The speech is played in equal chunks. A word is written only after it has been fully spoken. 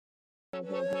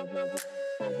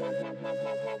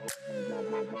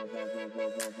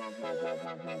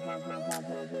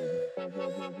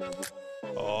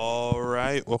All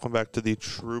right, welcome back to the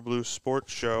True Blue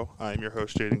Sports Show. I'm your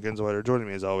host, Jaden Ginsweiler. Joining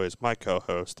me, as always, my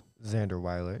co-host. Xander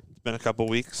Weiler. It's been a couple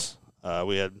weeks.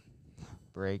 We had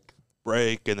Break,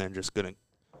 and then just couldn't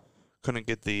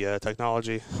get the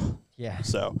technology. Yeah.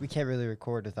 So we can't really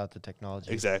record without the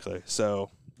technology. exactly. So,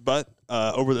 but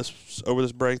over this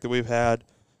break that we've had,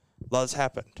 a lot has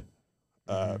happened.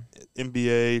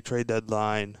 NBA trade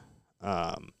deadline,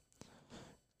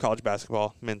 college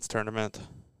basketball men's tournament.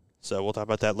 So we'll talk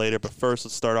about that later. But first,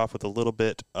 let's start off with a little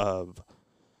bit of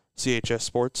CHS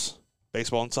sports.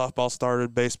 Baseball and softball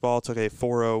started. Baseball took a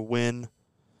 4-0 win.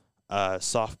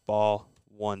 Softball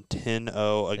won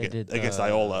 10-0 against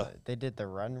Iola. They did the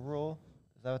run rule.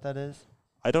 Is that what that is?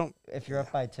 If you're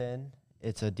up by 10,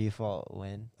 it's a default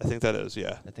win. I think that is,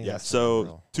 yeah. I think yeah. that's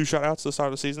So 2 shutouts to the start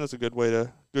of the season. That's a good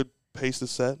pace to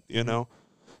set, you know.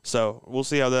 So we'll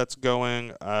see how that's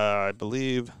going. I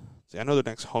believe. I know their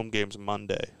next home game's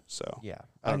Monday. So yeah,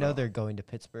 I know they're going to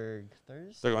Pittsburgh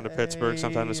Thursday. They're going to Pittsburgh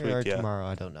sometime this week. Or yeah, tomorrow.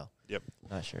 I don't know. Yep,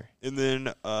 not sure. And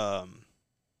then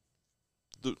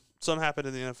some happened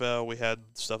in the NFL. We had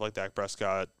stuff like Dak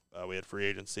Prescott. We had free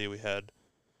agency. We had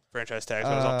franchise tags.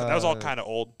 That was all kind of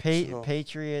old.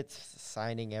 Patriots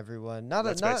signing everyone.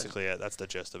 That's basically it. That's the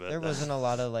gist of it. There wasn't a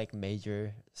lot of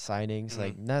major signings,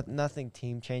 nothing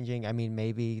team changing. I mean,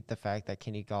 maybe the fact that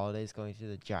Kenny Galladay is going to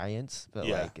the Giants, but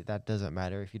that doesn't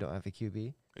matter if you don't have a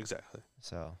QB. Exactly.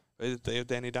 So they have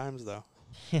Danny Dimes though.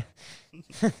 Yeah.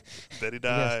 Danny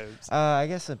Dimes. I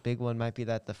guess a big one might be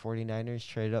that the 49ers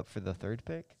traded up for the 3rd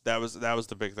pick. That was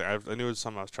the big thing. I knew it was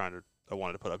something I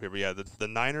wanted to put up here, but yeah, the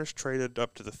Niners traded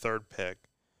up to the 3rd pick,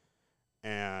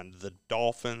 and the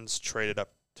Dolphins traded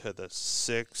up to the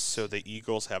 6th, so the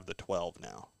Eagles have the 12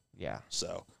 now. Yeah.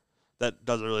 So that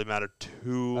doesn't really matter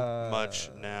too much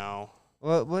now.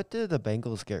 What did the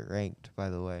Bengals get ranked, by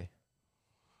the way?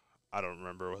 I don't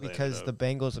remember what because the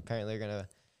Bengals apparently are gonna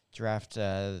draft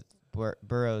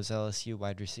Burrow's LSU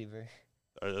wide receiver.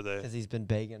 Are they? Because he's been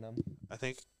begging them. I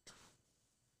think.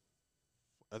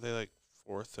 Are they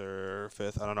 4th or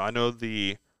 5th? I don't know. I know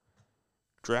the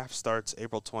draft starts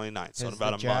April 29th, so in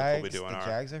about a month we'll be doing the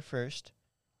Jags are first.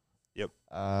 Yep.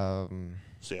 So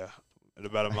yeah, in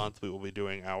about a month we will be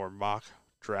doing our mock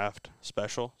draft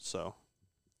special. So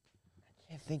I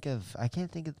can't think of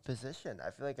the position.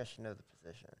 I feel like I should know the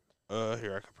position.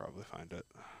 Here I could probably find it.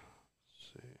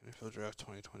 Let's see, NFL Draft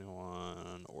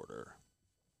 2021 order.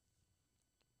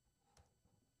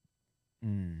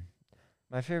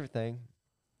 My favorite thing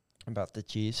about the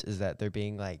Chiefs is that they're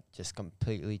being just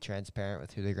completely transparent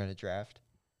with who they're going to draft.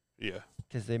 Yeah.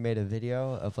 Because they made a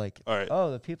video of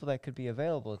the people that could be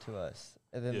available to us,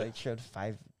 and then showed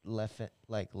 5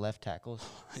 left tackles.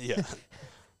 Yeah.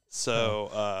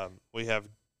 So we have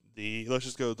let's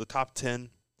just go. The top 10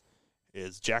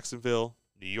 is Jacksonville,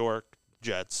 New York,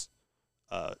 Jets,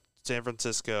 San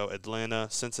Francisco, Atlanta,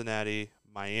 Cincinnati,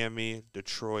 Miami,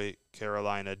 Detroit,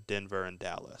 Carolina, Denver, and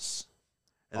Dallas.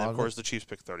 And then, of course, the Chiefs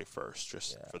pick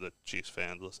 31st, for the Chiefs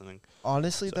fans listening.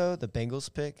 Honestly, though, the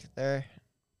Bengals pick there,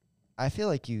 I feel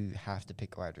like you have to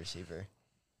pick a wide receiver.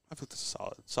 I think this is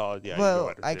solid. Yeah.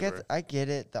 Well, I get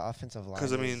it. The offensive line.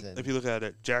 Because if you look at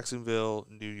it, Jacksonville,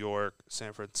 New York,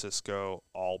 San Francisco,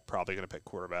 all probably going to pick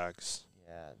quarterbacks.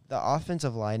 Yeah, the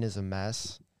offensive line is a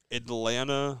mess.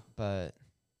 Atlanta, but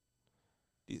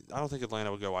I don't think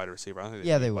Atlanta would go wide receiver. I don't think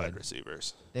they need would. Wide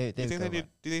receivers. Do you think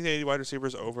they need wide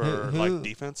receivers over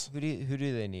defense? Who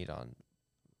do they need on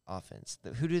offense?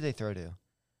 Who do they throw to?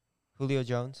 Julio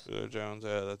Jones? Julio Jones,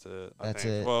 yeah, that's it. That's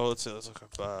it. Well, let's look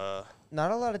up.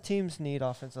 Not a lot of teams need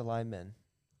offensive linemen.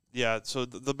 Yeah, so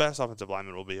the best offensive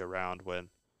lineman will be around when.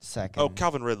 Second. Oh,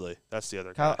 Calvin Ridley. That's the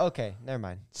other guy. Okay, never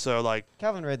mind. So,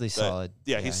 Calvin Ridley's solid.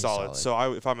 Yeah, he's solid.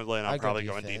 So, if I'm Atlanta, I'm probably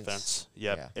go going defense.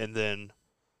 Yep. Yeah. And then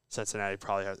Cincinnati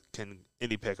probably can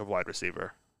any pick of wide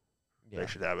receiver. Yeah. They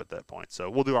should have at that point. So,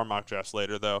 we'll do our mock drafts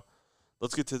later, though.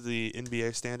 Let's get to the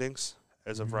NBA standings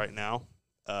as of right now.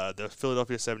 The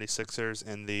Philadelphia 76ers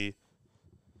and the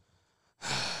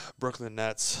Brooklyn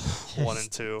Nets, 1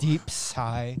 and 2. Deep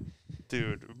sigh.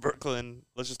 Dude, Brooklyn,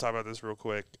 let's just talk about this real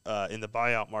quick. In the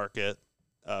buyout market,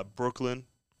 Brooklyn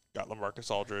got LaMarcus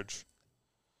Aldridge.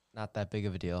 Not that big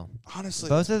of a deal. Honestly.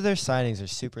 Both of their signings are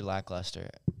super lackluster.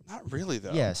 Not really,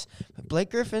 though. Yes.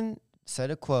 Blake Griffin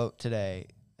said a quote today.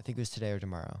 I think it was today or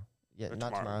tomorrow. Yeah,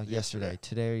 not tomorrow. Yesterday.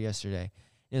 Today or yesterday.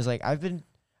 It was like, I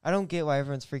don't get why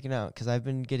everyone's freaking out because I've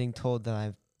been getting told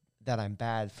that I'm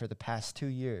bad for the past 2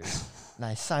 years. And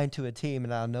I signed to a team,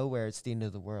 and out of nowhere, it's the end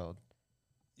of the world.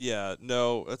 Yeah,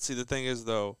 no. Let's see. The thing is,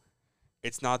 though,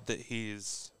 it's not that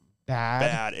he's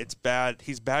Bad. It's bad.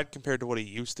 He's bad compared to what he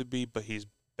used to be, but he's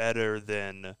better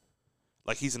than,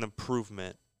 like, he's an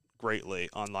improvement greatly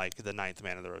on, like, the ninth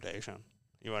man of the rotation.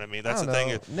 You know what I mean? That's the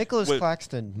thing. Nicholas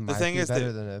Claxton might be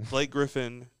better than him. Blake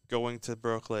Griffin going to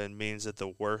Brooklyn means that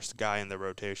the worst guy in the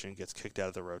rotation gets kicked out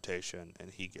of the rotation and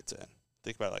he gets in.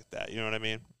 Think about it like that. You know what I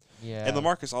mean? Yeah. And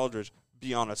LaMarcus Aldridge,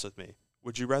 be honest with me.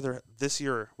 Would you rather have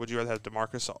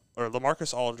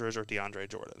LaMarcus Aldridge or DeAndre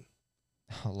Jordan?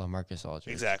 LaMarcus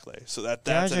Aldridge. Exactly. So that's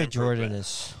DeAndre Jordan is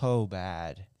so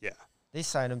bad. Yeah. They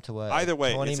signed him to what? Either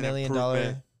way, $20 it's million. an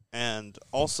improvement. And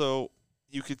also,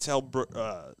 you could tell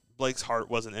Blake's heart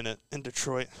wasn't in it in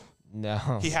Detroit.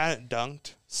 No. He hadn't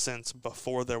dunked since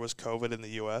before there was COVID in the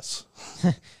U.S.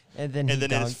 and then in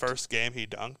his first game, he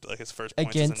dunked. Like, his first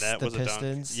points against in the net the was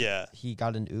Pistons. a dunk. Yeah. He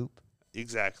got an oop.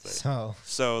 Exactly. So,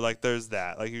 like, there's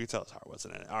that. Like, you could tell his heart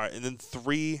wasn't in it. All right, and then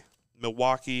 3,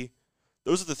 Milwaukee.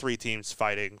 Those are the 3 teams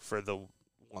fighting for the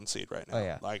 1 seed right now. Oh,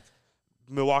 yeah. Like,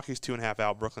 Milwaukee's 2.5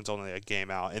 out. Brooklyn's only a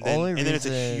game out. And then it's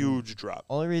a huge drop.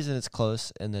 Only reason it's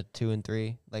close in the 2 and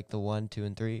 3, like the 1, 2,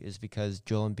 and 3, is because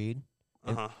Joel Embiid,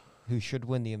 who should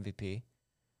win the MVP,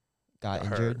 got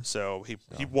injured. Hurt. So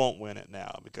he won't win it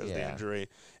now because of the injury.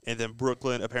 And then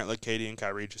Brooklyn, apparently Katie and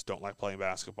Kyrie just don't like playing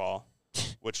basketball,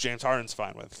 which James Harden's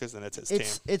fine with because then it's his team.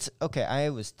 It's okay. I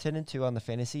was 10-2 on the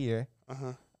fantasy year.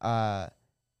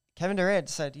 Kevin Durant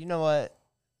decided, you know what?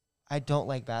 I don't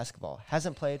like basketball.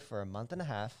 Hasn't played for a month and a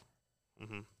half.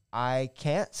 I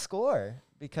can't score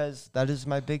because that is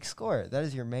my big score. That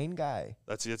is your main guy.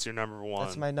 That's your number one.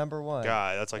 That's my number one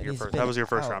guy. That's like that was your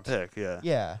first round pick. Yeah.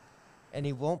 Yeah, and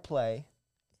he won't play.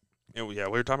 Yeah, we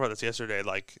were talking about this yesterday.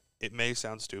 Like, it may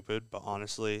sound stupid, but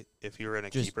honestly, if you're in a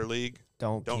keeper league,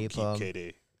 don't keep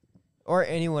KD or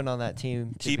anyone on that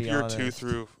team. Keep your honest. 2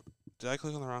 through. Did I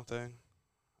click on the wrong thing?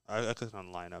 I clicked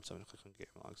on lineups. I'm gonna click on game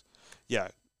logs. Yeah.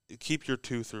 Keep your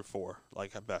 2 through 4,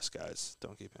 like best guys.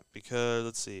 Don't keep him. Because,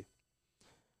 let's see.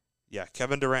 Yeah,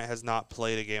 Kevin Durant has not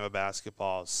played a game of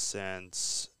basketball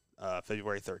since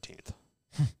February 13th.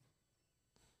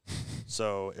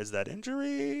 So, is that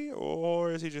injury,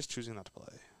 or is he just choosing not to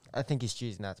play? I think he's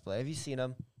choosing not to play. Have you seen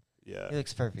him? Yeah. He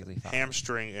looks perfectly fine.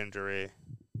 Hamstring injury.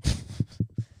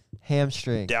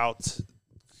 Hamstring.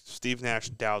 Steve Nash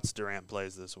doubts Durant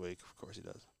plays this week. Of course he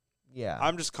does. Yeah.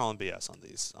 I'm just calling BS on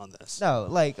this. No,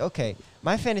 like, okay.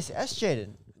 My fantasy, that's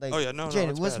Jaden. Like,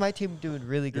 Jaden, was my team doing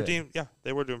really good? Your team, yeah,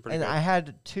 they were doing pretty good. And I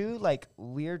had 2, like,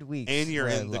 weird weeks. And you're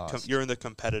in the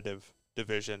competitive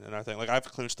division, and I think, like, I've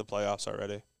clinched the playoffs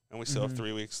already, and we still have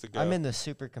 3 weeks to go. I'm in the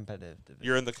super competitive division.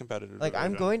 You're in the competitive division.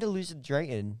 I'm going to lose to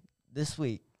Drayton this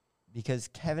week because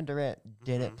Kevin Durant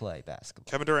didn't play basketball.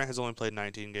 Kevin Durant has only played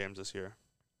 19 games this year.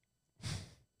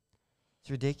 It's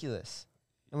ridiculous.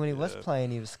 And when he was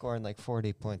playing, he was scoring like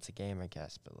 40 points a game, I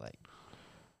guess. But, like,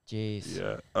 jeez.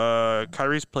 Yeah.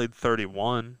 Kyrie's played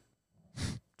 31.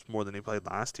 It's more than he played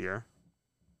last year.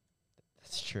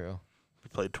 That's true. He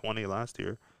played 20 last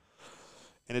year.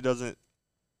 And it doesn't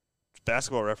 –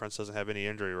 Basketball Reference doesn't have any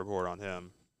injury report on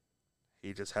him.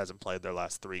 He just hasn't played their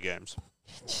last 3 games.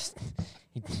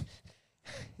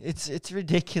 It's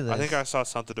ridiculous. I think I saw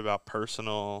something about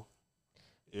personal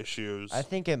issues. I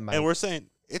think it might. And we're saying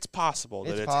 – it's possible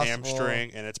that it's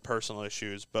hamstring and it's personal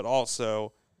issues, but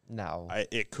also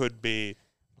it could be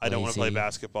I don't want to play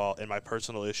basketball, and my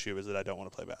personal issue is that I don't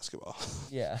want to play basketball.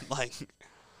 Yeah. Like,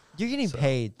 you're getting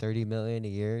paid $30 million a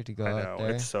year to go out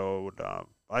there. It's so dumb.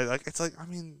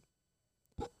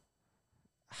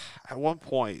 At one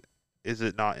point, is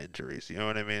it not injuries? You know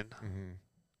what I mean?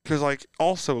 Because,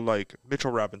 also,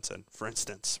 Mitchell Robinson, for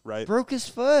instance, right? Broke his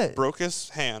foot. Broke his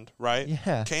hand, right?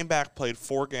 Yeah. Came back, played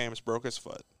 4 games, broke his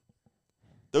foot.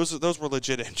 Those were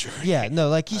legit injuries. Yeah,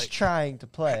 no, he's trying to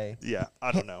play. Yeah,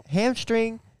 I don't know.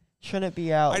 Hamstring shouldn't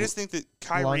be out. I just think that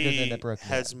Kyrie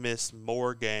has missed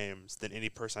more games than any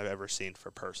person I've ever seen for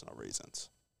personal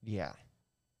reasons. Yeah.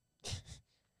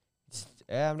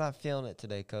 I'm not feeling it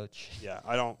today, Coach. Yeah,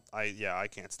 I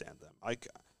can't stand them.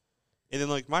 And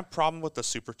then, my problem with the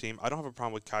super team, I don't have a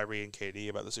problem with Kyrie and KD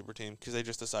about the super team because they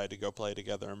just decided to go play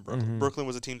together in Brooklyn. Brooklyn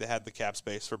was a team that had the cap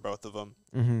space for both of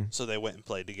them, so they went and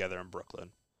played together in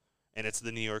Brooklyn. And it's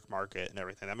the New York market and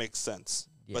everything. That makes sense.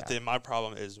 Yeah. But then my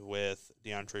problem is with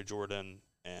DeAndre Jordan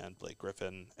and Blake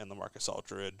Griffin and LaMarcus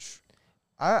Aldridge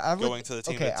going to the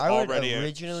team that's already a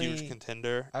huge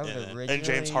contender. I would and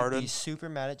James Harden. Be super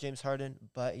mad at James Harden,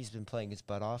 but he's been playing his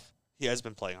butt off. He has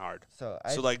been playing hard. So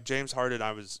James Harden,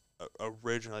 I was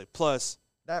originally plus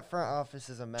that front office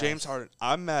is a mess. James Harden,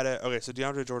 I'm mad at. Okay, so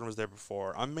DeAndre Jordan was there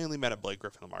before. I'm mainly mad at Blake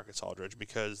Griffin and LaMarcus Aldridge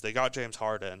because they got James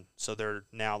Harden, so they're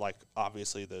now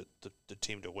obviously the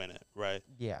team to win it, right?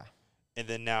 Yeah. and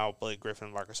then now Blake Griffin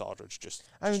and Marcus Aldridge just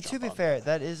I mean, jump to be on fair,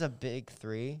 there. that is a big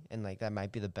three, and like that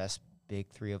might be the best big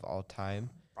three of all time.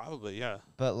 Probably, yeah.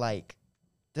 But like,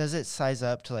 does it size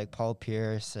up to like Paul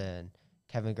Pierce and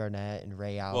Kevin Garnett and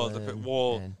Ray Allen?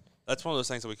 And That's one of those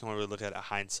things that we can only really look at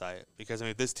hindsight. Because, I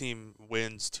mean, if this team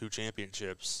wins 2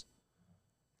 championships,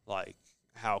 like,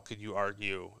 how could you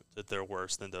argue that they're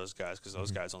worse than those guys? Because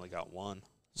those guys only got 1.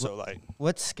 So, like,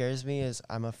 what scares me is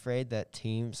I'm afraid that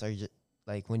teams are just,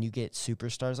 like, when you get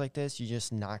superstars like this, you're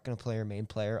just not going to play your main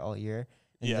player all year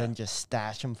and then just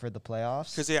stash them for the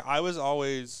playoffs. Because, I was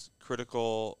always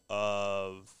critical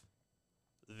of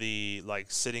the,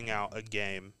 like, sitting out a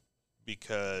game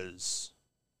because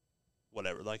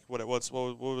whatever. Like, what was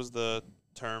the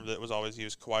term that was always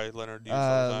used? Kawhi Leonard used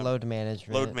all the time? Load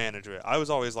management. Load management. I was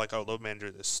always like, oh, load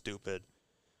management is stupid.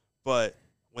 But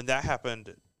when that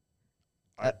happened,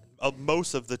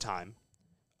 most of the time,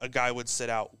 a guy would sit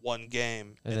out 1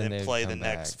 game and then play the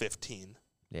next 15.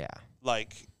 Yeah.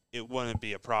 Like, it wouldn't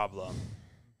be a problem.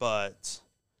 But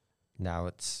now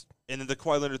it's... And then the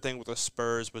Kawhi Leonard thing with the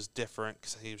Spurs was different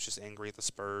because he was just angry at the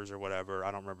Spurs or whatever.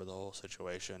 I don't remember the whole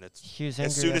situation. He was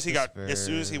as soon as he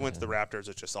went to the Raptors,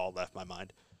 it just all left my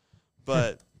mind.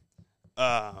 But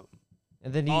and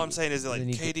then all I'm saying is that, like,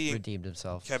 KD redeemed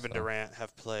himself. Kevin Durant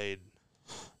have played,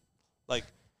 like,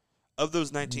 of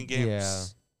those 19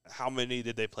 games, how many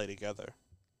did they play together?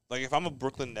 Like, if I'm a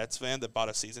Brooklyn Nets fan that bought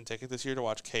a season ticket this year to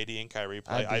watch KD and Kyrie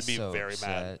play, I'd be so very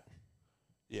mad.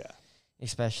 Yeah.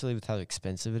 Especially with how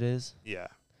expensive it is. Yeah.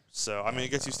 So, I mean, I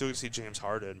guess you still get to see James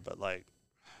Harden, but, like,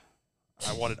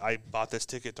 I bought this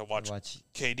ticket to watch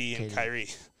KD and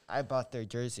Kyrie. I bought their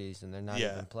jerseys, and they're not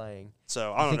even playing.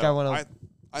 So, I don't think know. I want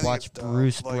to watch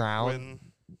Bruce Brown.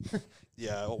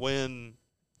 When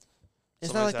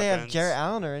it's not like they have Jarrett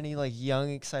Allen or any, like, young,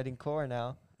 exciting core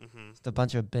now. Mm-hmm. It's a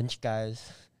bunch of bench guys.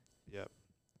 Yep.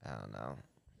 I don't know.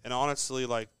 And honestly,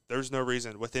 like, there's no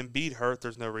reason. With Embiid hurt,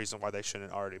 there's no reason why they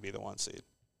shouldn't already be the 1 seed.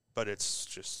 But it's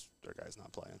just their guy's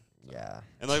not playing. So. Yeah.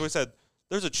 And like we said,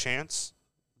 there's a chance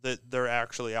that they're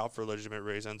actually out for legitimate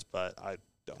reasons, but I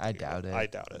doubt it. I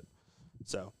doubt it.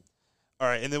 So, all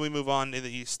right, and then we move on in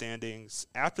the East standings.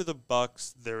 After the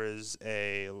Bucks, there is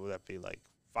would that be like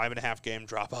 5.5 game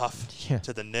drop off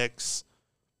to the Knicks,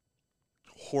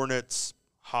 Hornets,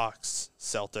 Hawks,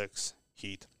 Celtics,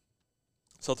 Heat.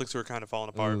 Celtics were kind of falling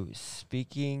apart. Ooh,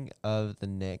 speaking of the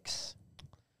Knicks,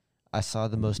 I saw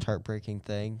the most heartbreaking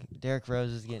thing. Derrick Rose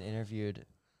is getting interviewed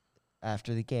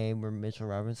after the game where Mitchell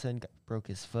Robinson broke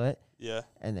his foot. Yeah.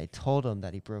 And they told him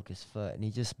that he broke his foot, and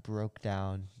he just broke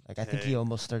down. Like, I think he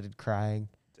almost started crying.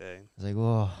 Dang. I was like,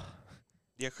 whoa.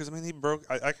 Yeah, because, I mean, he broke,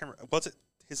 I can't remember, was it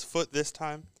his foot this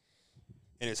time?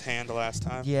 In his hand the last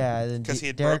time? Yeah, because he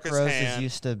had Derrick broke his Rose hand. is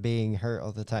used to being hurt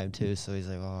all the time too, so he's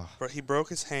like, oh. But he broke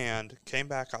his hand, came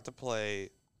back, got to play,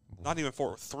 not even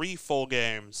 3 full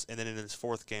games, and then in his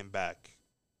 4th game back,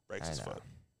 breaks his foot.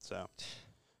 So,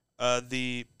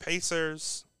 the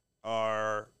Pacers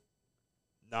are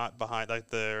not behind. Like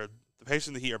the Pacers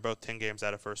and the Heat are both 10 games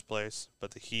out of first place,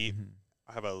 but the Heat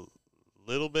have a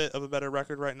little bit of a better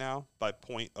record right now by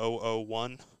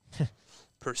 0.001%.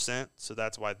 So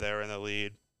that's why they're in the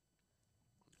lead.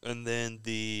 And then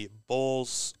the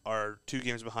Bulls are 2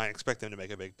 games behind. Expect them to make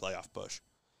a big playoff push.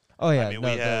 Oh, yeah. I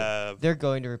mean, they're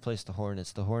going to replace the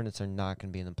Hornets. The Hornets are not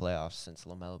going to be in the playoffs since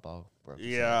LaMelo Ball broke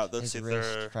his hand. Let's see.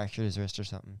 Fractured his wrist or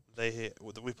something.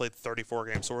 We played 34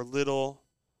 games, so we're a little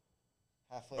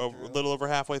over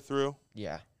halfway through.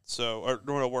 Yeah. So,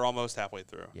 we're almost halfway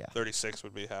through. Yeah. 36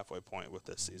 would be halfway point with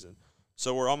this season.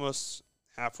 So we're almost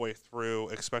halfway through.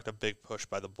 Expect a big push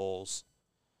by the Bulls.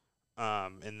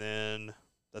 And then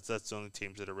that's the only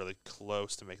teams that are really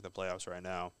close to making the playoffs right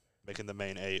now, making the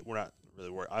main 8. We're not really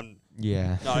worried. I'm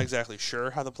not exactly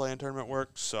sure how the play-in tournament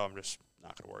works, so I'm just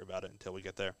not going to worry about it until we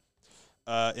get there.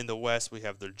 In the West, we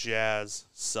have the Jazz,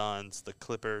 Suns, the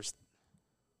Clippers,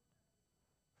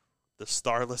 the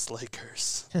starless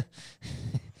Lakers.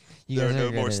 There are no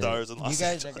more stars in Los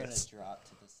Angeles. You guys are going to drop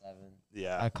to the 7.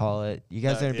 Yeah. I call it. You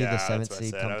guys are going to be the 7th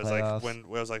seed come playoffs.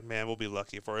 I was like, man, we'll be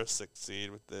lucky for a 6th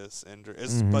seed with this injury.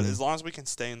 But as long as we can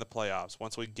stay in the playoffs,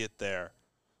 once we get there,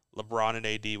 LeBron and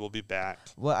AD will be back.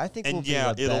 Well, I think we'll be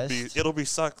the best.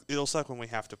 It'll suck when we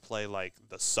have to play like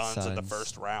the Suns in the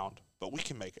first round, but we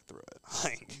can make it through it.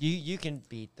 Like you can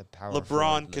beat the power.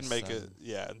 LeBron can make it.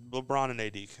 Yeah, LeBron and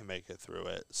AD can make it through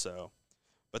it. So,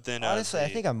 but then honestly, I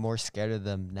think I'm more scared of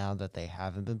them now that they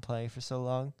haven't been playing for so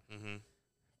long. Mm-hmm.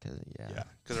 Because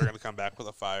they're going to come back with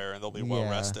a fire and they'll be well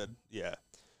rested. Yeah,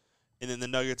 and then the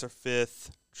Nuggets are 5th,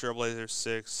 Trailblazers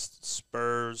 6th,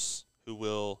 Spurs, who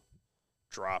will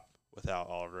drop without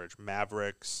Aldridge,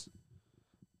 Mavericks,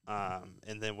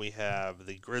 And then we have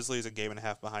the Grizzlies a game and a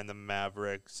half behind the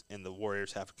Mavericks, and the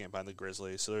Warriors half a game behind the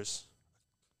Grizzlies. So there's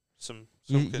some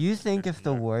You think if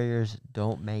the there. Warriors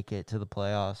don't make it to the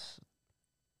playoffs,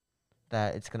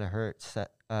 that it's gonna hurt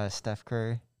Steph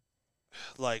Curry?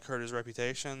 Like hurt his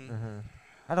reputation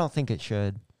I don't think it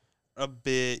should. a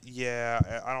bit.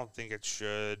 Yeah, I don't think it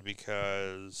should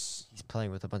because He's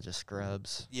playing with a bunch of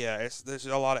scrubs. yeah, there's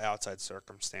a lot of outside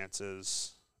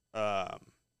circumstances.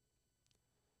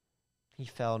 He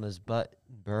fell on his butt,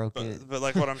 broke it. But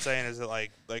like what I'm saying is that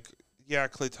like yeah,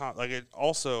 Klay Thompson. Like it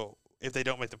also, if they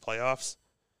don't make the playoffs,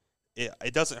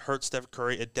 it doesn't hurt Steph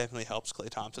Curry. It definitely helps Klay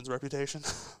Thompson's reputation.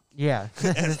 Yeah,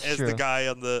 that's as true. the guy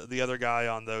on the other guy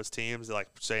on those teams, like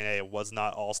saying, hey, it was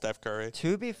not all Steph Curry.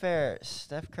 To be fair,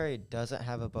 Steph Curry doesn't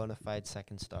have a bona fide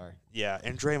second star. Yeah,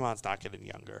 and Draymond's not getting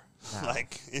younger. No.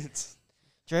 Like it's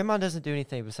Draymond doesn't do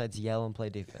anything besides yell and play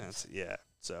defense. yeah.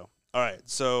 So all right,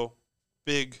 so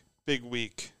big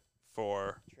week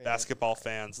for basketball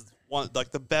fans. One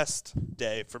like the best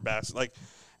day for like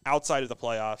outside of the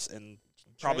playoffs and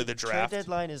probably the draft. Trade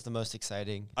deadline is the most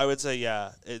exciting. I would say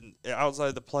yeah. Outside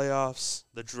of the playoffs,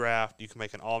 the draft, you can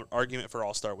make an argument for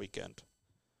All-Star Weekend.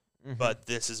 Mhm. But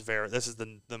this is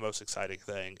the most exciting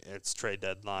thing. It's trade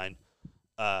deadline.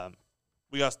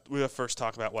 We got first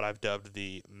talk about what I've dubbed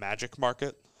the magic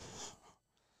market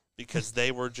because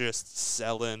they were just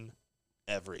selling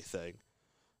everything.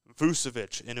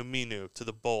 Vucevic and Uminu to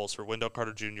the Bulls for Wendell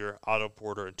Carter Jr., Otto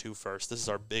Porter, and 2 firsts. This is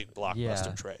our big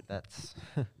blockbuster trade. That's.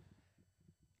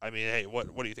 I mean, hey,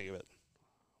 what do you think of it?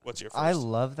 What's your first? I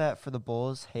love that for the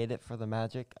Bulls. Hate it for the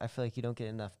Magic. I feel like you don't get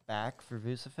enough back for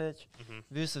Vucevic.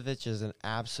 Mm-hmm. Vucevic is an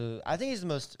absolute. I think he's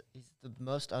the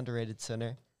most underrated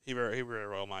center. He very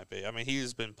well might be. I mean,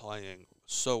 he's been playing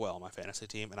so well on my fantasy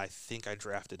team, and I think I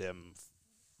drafted him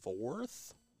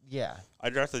 4th. Yeah. I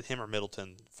drafted him or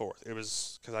Middleton 4th. It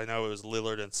was because I know it was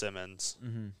Lillard and Simmons,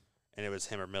 Mm-hmm. and it was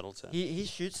him or Middleton. He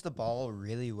shoots the ball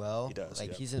really well. He does, Like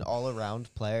yep. he's an all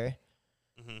around player.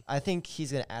 Mm-hmm. I think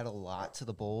he's gonna add a lot to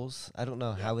the Bulls. I don't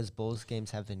know how his Bulls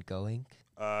games have been going.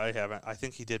 I haven't. I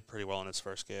think he did pretty well in his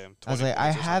first game. I was like, 20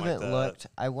 I points or something like haven't that. looked.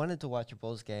 I wanted to watch a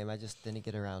Bulls game. I just didn't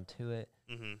get around to it.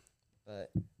 Mm-hmm.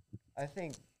 But I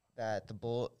think that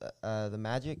the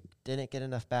Magic didn't get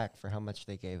enough back for how much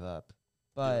they gave up.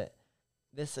 But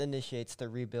this initiates the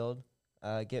rebuild.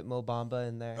 Get Mo Bamba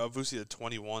in there. Vuce had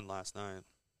 21 last night.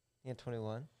 He had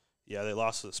 21. Yeah, they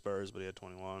lost to the Spurs, but he had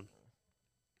 21.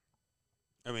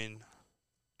 I mean,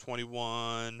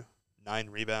 21, 9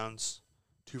 rebounds,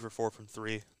 2 for 4 from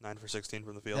 3, 9 for 16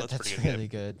 from the field. That's pretty good. Really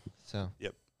good. So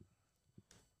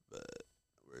But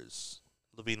whereas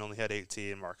Levine only had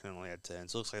 18, Markkanen only had 10.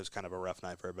 So it looks like it was kind of a rough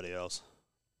night for everybody else.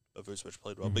 But Vucevic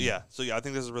played well. But yeah, I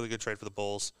think this is a really good trade for the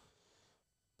Bulls.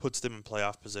 Puts them in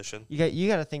playoff position. you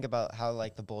got to think about how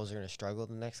like the Bulls are going to struggle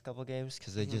the next couple games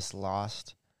because they Mhm. just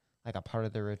lost like a part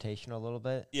of their rotation a little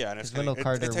bit. Yeah, and it's 'Cause gonna, Wendell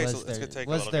Carter it's gonna was take their a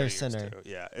little getting center. used to.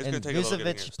 Yeah, it's And gonna take a little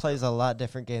getting Vucevic used plays to. a lot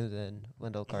different game than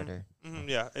Wendell Carter.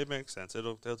 Yeah, it makes sense.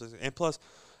 And plus,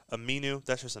 Aminu,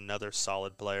 that's just another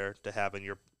solid player to have in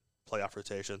your playoff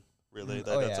rotation. Really,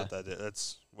 that's what that is.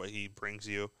 That's what he brings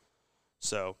you.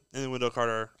 So, and then Wendell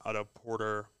Carter, Otto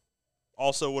Porter,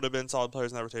 also would have been solid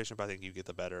players in that rotation, but I think you get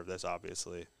the better of this,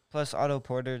 obviously. Plus Otto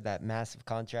Porter, that massive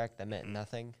contract that meant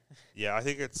nothing. Yeah, I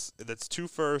think that's 2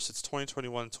 firsts. It's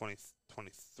 2021,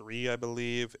 2023, I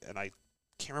believe, and I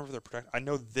can't remember their protection. I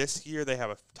know this year they have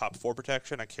a top 4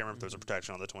 protection. I can't remember if there's a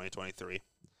protection on the 2023.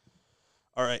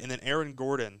 All right, and then Aaron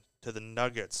Gordon to the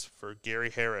Nuggets for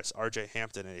Gary Harris, R.J.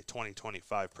 Hampton, and a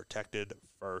 2025 protected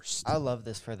first. I love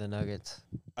this for the Nuggets.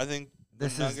 I think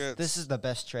This Nuggets. is the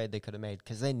best trade they could have made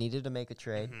because they needed to make a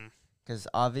trade because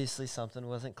obviously something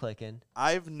wasn't clicking.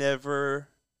 I've never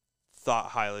thought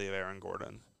highly of Aaron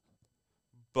Gordon,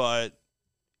 but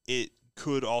it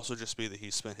could also just be that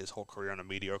he spent his whole career on a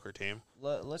mediocre team.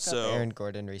 Look up So- Aaron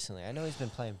Gordon recently. I know he's been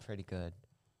playing pretty good,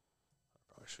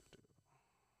 Probably should do.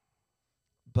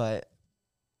 but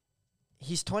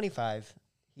he's 25.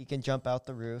 He can jump out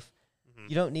the roof. Mhm.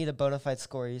 You don't need a bona fide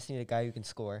scorer. You just need a guy who can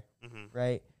score, Mhm.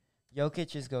 right?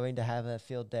 Jokic is going to have a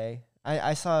field day.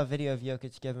 I saw a video of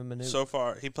Jokic give him a new. So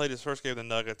far, he played his first game of the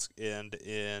Nuggets, and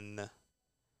in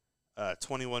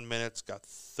 21 minutes, got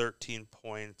 13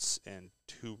 points and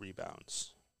 2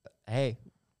 rebounds. Hey,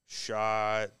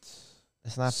 Shot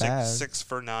that's not bad. 6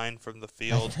 for 9 from the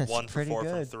field, That's 1 for pretty 4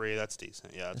 from good. 3. That's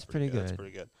decent. Yeah, That's pretty That's good.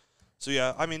 pretty good. So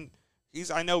yeah, I mean,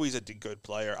 I know he's a good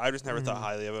player. I just never thought Mhm.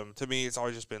 highly of him. To me, it's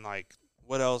always just been like,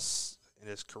 what else in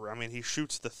his career? I mean, he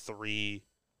shoots the 3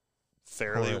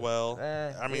 fairly well.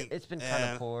 I mean, it's been kind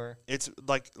of poor. It's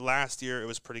like last year it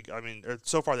was pretty. I mean,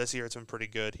 so far this year it's been pretty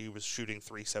good. He was shooting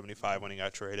 .375 when he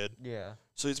got traded. Yeah.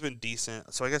 So he's been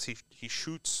decent. So I guess he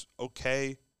shoots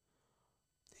okay.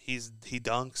 He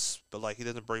dunks, but like he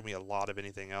doesn't bring me a lot of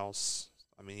anything else.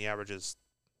 I mean, he averages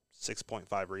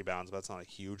 6.5 rebounds, but that's not a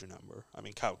huge number. I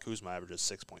mean, Kyle Kuzma averages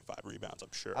 6.5 rebounds, I'm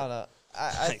sure. I don't know.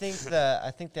 I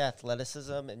think the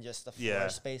athleticism and just the floor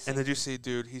spacing. And did you see,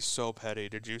 dude, he's so petty.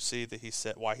 Did you see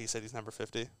that why he said he's number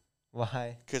 50?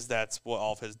 Why? Because that's what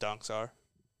all of his dunks are.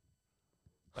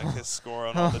 Like his score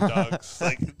on all the dunks.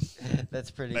 Like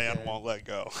that's pretty man good. won't let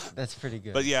go. That's pretty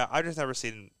good. But yeah, I've just never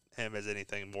seen him as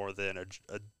anything more than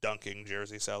a dunking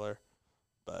jersey seller.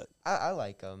 But I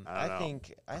like him. I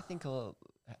think he'll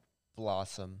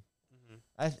blossom.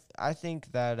 Mm-hmm. I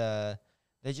think that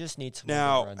they just need some.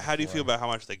 Now, how do you feel about how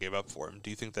much they gave up for him? Do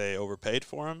you think they overpaid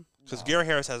for him? Because Gary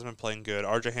Harris hasn't been playing good.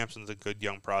 R.J. Hampton's a good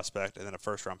young prospect, and then a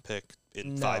first-round pick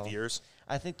in 5 years.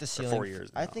 I think the ceiling. 4 years.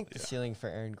 I think the ceiling for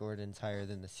Aaron Gordon's higher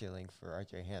than the ceiling for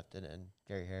R.J. Hampton and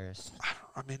Gary Harris.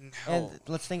 I mean, and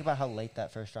let's think about how late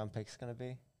that first-round pick's gonna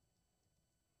be.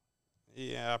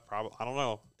 Yeah, probably. I don't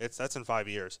know. That's in 5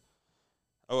 years.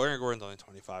 Oh, Aaron Gordon's only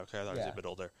 25. Okay, I thought he was a bit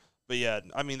older. But yeah,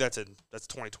 I mean that's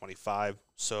 2025.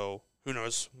 So who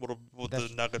knows what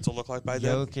the Nuggets will look like by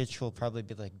then? Jokic will probably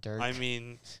be like Dirk. I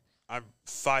mean,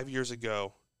 5 years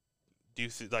ago. Do you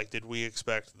did we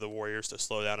expect the Warriors to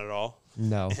slow down at all?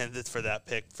 No. And for their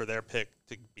pick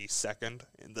to be second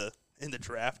in the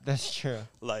draft. That's true.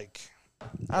 Like,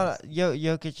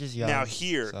 Jokic is young. Now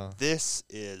this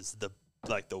is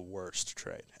the worst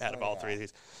trade out of all three of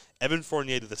these. Evan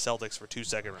Fournier to the Celtics for 2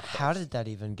 second-round picks. How did that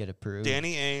even get approved?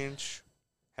 Danny Ainge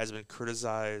has been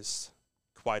criticized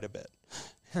quite a bit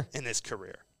in his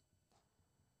career.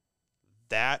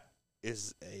 That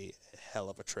is a hell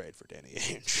of a trade for Danny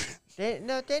Ainge.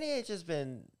 Danny Ainge has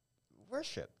been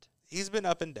worshipped. He's been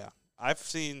up and down. I've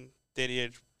seen Danny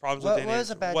Ainge problems with Danny Ainge. What was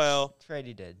a bad trade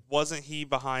he did? Wasn't he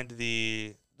behind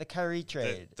the Kyrie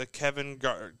trade? The Kevin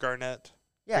Garnett?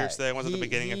 Yeah, Pierce thing was at the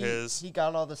beginning of his. He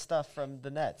got all the stuff from the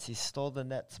Nets. He stole the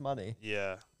Nets' money.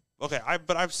 Yeah. Okay.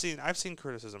 But I've seen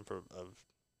criticism of.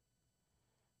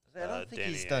 I don't think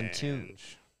Danny he's done Ainge. too.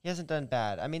 He hasn't done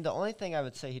bad. I mean, the only thing I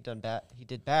would say he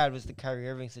did bad was the Kyrie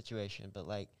Irving situation. But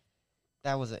like,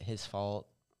 that wasn't his fault.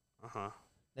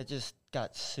 That just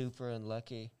got super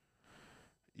unlucky.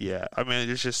 Yeah. I mean,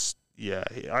 it's just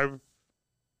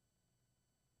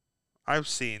I've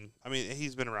seen. I mean,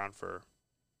 he's been around for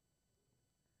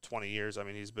 20 years. I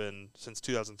mean, he's been since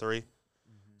 2003. Mm-hmm.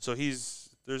 So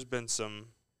there's been some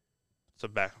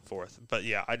back and forth. But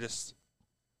yeah, this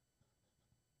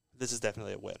is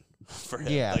definitely a win for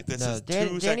him. Yeah. Like this is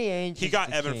Danny Ainge. He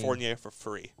got Evan Fournier for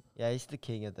free. Yeah, he's the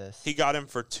king of this. He got him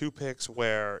for 2 picks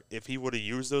where if he would have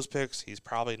used those picks, he's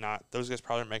probably not. Those guys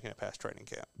probably aren't making it past training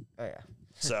camp. Oh yeah.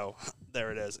 So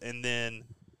there it is. And then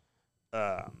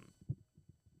now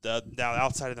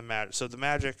outside of the Magic. So the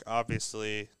Magic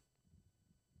obviously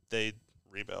they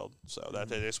rebuild. So that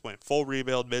they just went full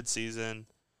rebuild mid-season.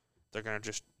 They're going to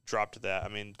just drop to that. I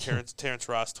mean, Terrence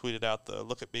Ross tweeted out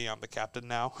look at me, I'm the captain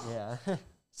now. Yeah.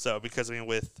 So because, I mean,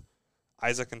 with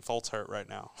Isaac and Fultz hurt right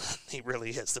now, he really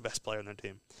is the best player on their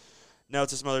team. Now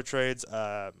to some other trades.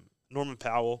 Norman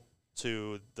Powell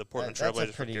to the Portland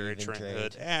Trailblazers for Gary Trent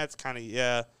Hood. It's kind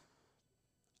of,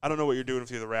 I don't know what you're doing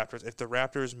through the Raptors. If the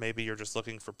Raptors, maybe you're just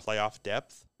looking for playoff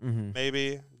depth. Mm-hmm.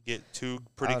 Maybe get 2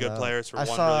 pretty good players for one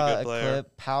really good player. I saw a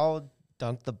clip. Powell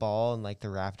dunked the ball in like the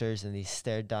Raptors, and he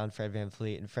stared down Fred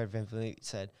VanVleet, and Fred VanVleet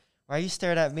said, "Why are you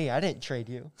staring at me? I didn't trade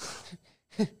you."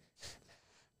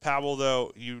 Powell,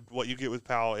 though, what you get with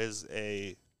Powell is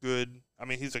a good. I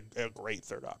mean, he's a great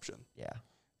third option. Yeah.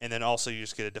 And then also you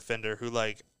just get a defender who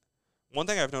one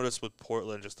thing I've noticed with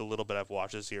Portland, just a little bit I've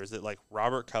watched this year, is that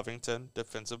Robert Covington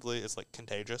defensively is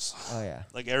contagious. Oh yeah.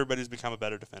 Everybody's become a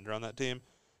better defender on that team.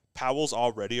 Powell's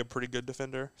already a pretty good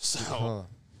defender, so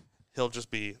he'll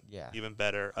just be even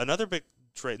better. Another big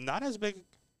trade, not as big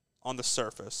on the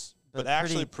surface, but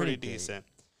actually pretty decent.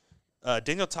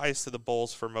 Daniel Tice to the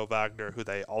Bulls for Mo Wagner, who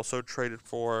they also traded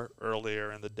for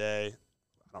earlier in the day.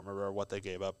 I don't remember what they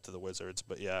gave up to the Wizards,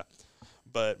 but yeah.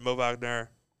 But Mo Wagner,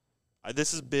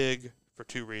 this is big for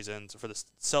 2 reasons. For the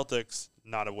Celtics,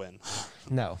 not a win.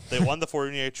 No. They won the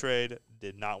Fournier trade,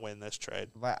 did not win this trade.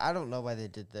 But I don't know why they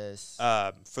did this.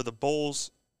 For the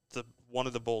Bulls, one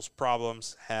of the Bulls'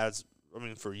 problems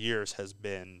for years has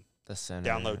been the center.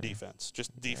 Down low defense,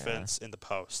 just defense in the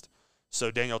post.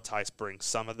 So Daniel Tice brings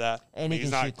some of that. And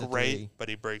he's not great, three. But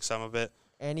he brings some of it.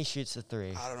 And he shoots the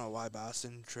 3. I don't know why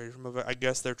Boston traded from over. I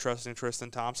guess they're trusting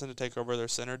Tristan Thompson to take over their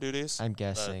center duties. I'm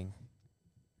guessing.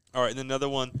 All right, and another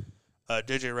one,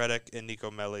 JJ Redick and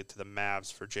Nico Melli to the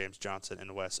Mavs for James Johnson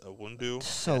and Wes Iwundu.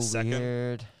 So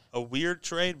weird. A weird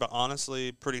trade, but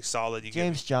honestly pretty solid.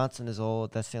 James Johnson is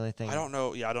old. That's the only thing. I don't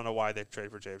know. Yeah, I don't know why they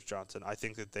trade for James Johnson. I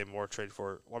think that they more trade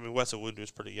for. Well, I mean, Wes Iwundu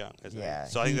is pretty young, isn't he?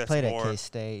 So I think that's played more, at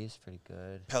K-State. He's pretty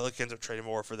good. Pelicans are trading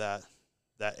more for that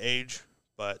age,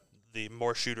 but the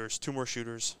more shooters, 2 more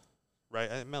shooters, right?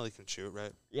 Melli can shoot,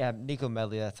 right? Yeah, Nico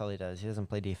Melli. That's all he does. He doesn't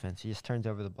play defense. He just turns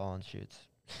over the ball and shoots.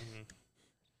 Mm-hmm.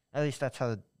 At least that's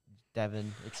how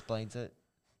Devin explains it.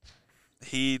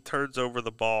 He turns over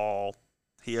the ball.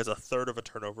 He has a third of a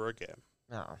turnover a game.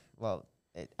 Oh, well,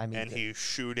 and he's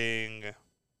shooting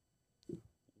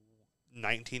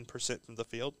 19% from the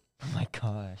field. Oh, my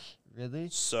gosh. Really?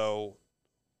 So,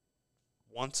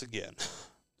 once again,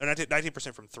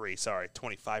 19% from 3,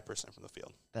 25% from the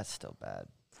field. That's still bad.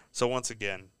 So, once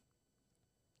again,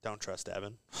 don't trust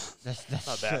Devin. That's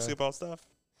not basketball stuff.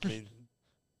 I mean,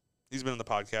 he's been in the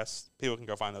podcast. People can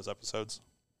go find those episodes.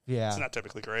 Yeah. It's not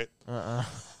typically great.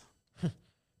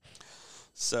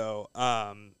 So,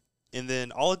 and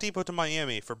then Oladipo to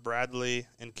Miami for Bradley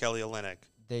and Kelly Olynyk.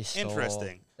 They stole.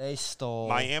 Interesting. They stole.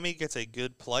 Miami gets a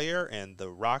good player, and the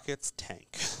Rockets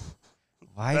tank.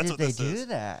 Why did they do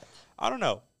that? I don't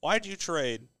know. Why did you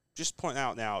trade? Just point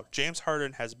out now, James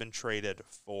Harden was traded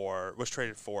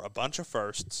for a bunch of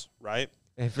firsts, right?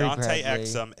 Dante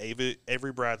Exum,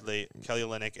 Avery Bradley, Kelly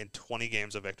Olynyk, and 20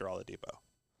 games of Victor Oladipo.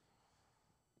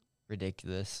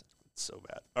 Ridiculous. It's so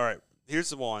bad. All right, here's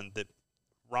the one that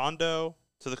Rondo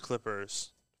to the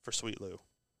Clippers for Sweet Lou.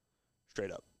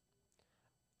 Straight up.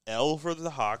 L for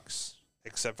the Hawks,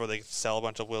 except for they sell a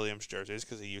bunch of Williams jerseys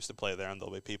because he used to play there, and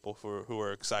there'll be people who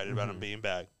are excited about him being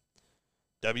back.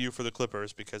 W for the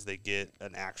Clippers because they get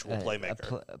an actual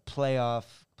playmaker. A playoff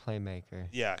playmaker.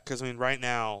 Yeah, because, I mean, right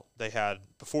now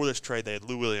before this trade, they had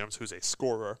Lou Williams, who's a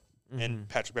scorer, and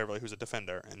Patrick Beverley, who's a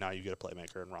defender, and now you get a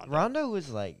playmaker in Rondo. Rondo was,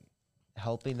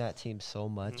 helping that team so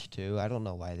much, too. I don't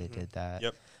know why they did that.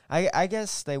 Yep. I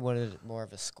guess they wanted more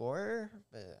of a scorer,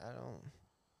 but I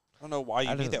don't know why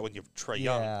you need that when you have Trae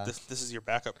Young. This is your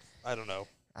backup. I don't know.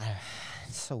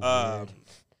 It's so weird.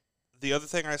 The other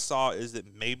thing I saw is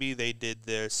that maybe they did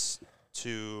this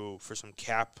for some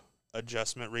cap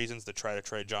adjustment reasons to try to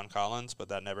trade John Collins, but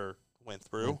that never went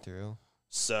through.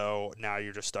 So now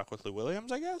you're just stuck with Lou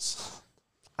Williams, I guess.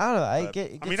 I don't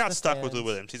know. You're not stuck with Lou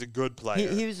Williams. He's a good player.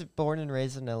 He was born and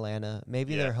raised in Atlanta.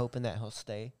 Maybe they're hoping that he'll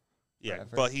stay. Yeah,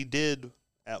 forever. But he did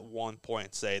at one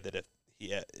point say that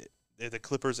if the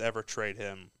Clippers ever trade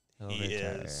him,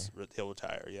 he'll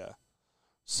retire. Yeah.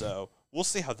 So we'll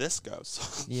see how this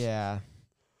goes. Yeah.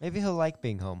 Maybe he'll like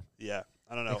being home. Yeah.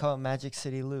 I don't know. They call him Magic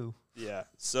City Lou. Yeah.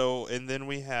 So, and then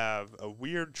we have a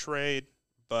weird trade,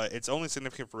 but it's only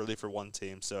significant really for one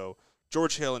team. So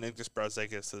George Hill and Ignas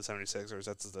Brazdeikis to the 76ers.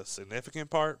 That's the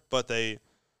significant part. But they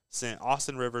sent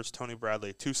Austin Rivers, Tony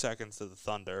Bradley, 2 seconds to the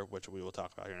Thunder, which we will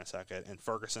talk about here in a second, and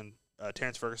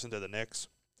Terrence Ferguson to the Knicks.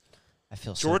 I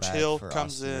feel George so bad Hill for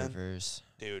comes Austin in. Rivers.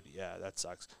 Dude, yeah, that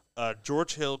sucks.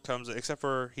 George Hill comes in, except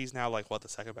for he's now the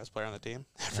second best player on the team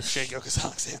after Shai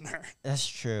Gilgeous-Alexander. That's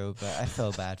true, but I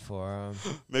feel bad for him.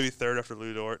 Maybe third after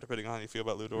Lou Dort, depending on how you feel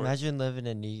about Lou Dort. Imagine living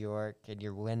in New York and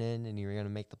you're winning and you're going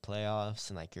to make the playoffs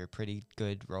and you're a pretty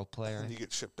good role player. And you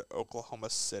get shipped to Oklahoma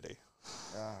City.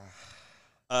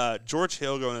 George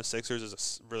Hill going to Sixers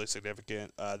is really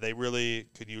significant. They really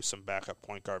could use some backup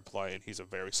point guard play, and he's a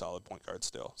very solid point guard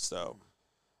still. So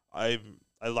I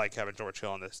like having George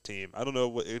Hill on this team. I don't know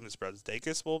what Ignas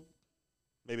Brazdeikis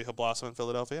maybe he'll blossom in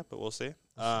Philadelphia, but we'll see.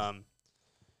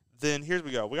 Then here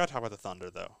we go. We got to talk about the Thunder,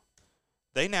 though.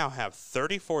 They now have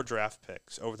 34 draft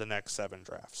picks over the next 7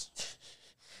 drafts.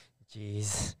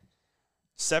 Jeez.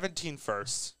 17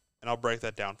 firsts. And I'll break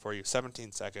that down for you.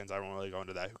 17 seconds. I won't really go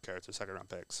into that. Who cares? They're second-round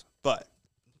picks. But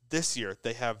this year,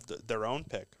 they have their own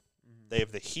pick. They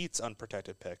have the Heat's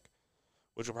unprotected pick,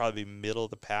 which will probably be middle of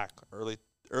the pack, early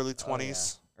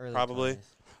 20s, probably.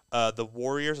 20s. The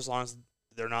Warriors, as long as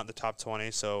they're not in the top 20,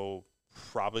 so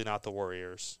probably not the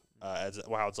Warriors, how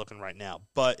it's looking right now.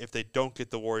 But if they don't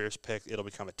get the Warriors pick, it'll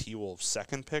become a T-Wolves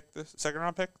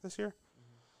second-round pick this year.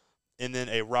 And then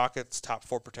a Rockets top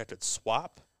 4 protected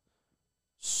swap.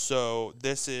 So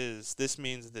this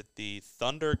means that the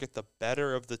Thunder get the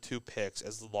better of the 2 picks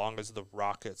as long as the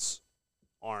Rockets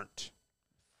aren't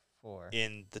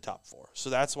in the top 4.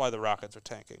 So that's why the Rockets are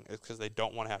tanking. It's because they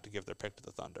don't want to have to give their pick to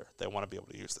the Thunder. They want to be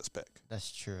able to use this pick.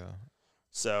 That's true.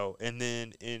 So, and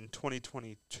then in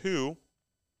 2022,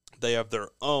 they have their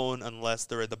own, unless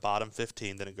they're at the bottom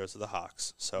 15, then it goes to the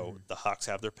Hawks. So the Hawks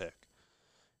have their pick.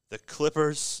 The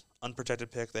Clippers, unprotected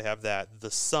pick, they have that.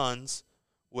 The Suns,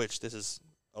 which this is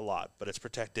a lot, but it's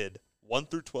protected 1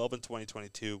 through 12 in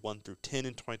 2022, 1 through 10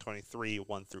 in 2023,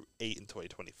 1 through 8 in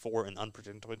 2024, and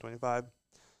unprotected in 2025.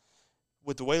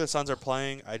 With the way the Suns are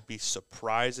playing, I'd be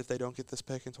surprised if they don't get this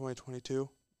pick in 2022.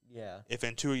 Yeah. If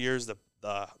in 2 years the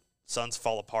Suns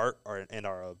fall apart and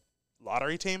are a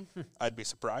lottery team, I'd be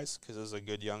surprised because it's a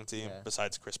good young team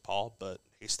besides Chris Paul, but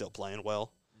he's still playing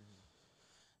well.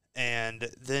 And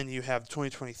then you have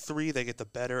 2023, they get the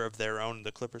better of their own,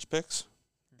 the Clippers picks.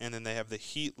 And then they have the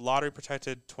Heat lottery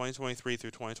protected 2023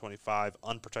 through 2025,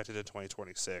 unprotected in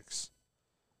 2026.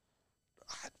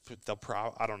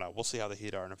 I don't know. We'll see how the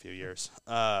Heat are in a few years.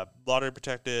 Lottery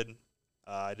protected,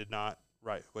 I did not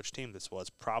write which team this was.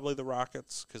 Probably the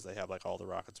Rockets because they have like all the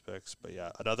Rockets picks. But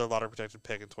yeah, another lottery protected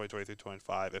pick in 2023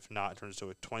 25. If not, it turns to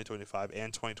a 2025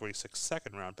 and 2026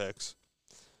 second round picks.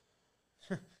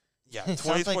 Yeah, It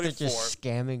sounds like they're just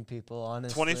scamming people,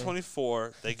 honestly.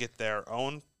 2024, they get their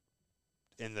own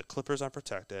in the Clippers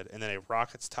unprotected, and then a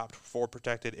Rockets top 4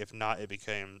 protected. If not, it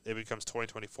becomes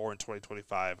 2024 and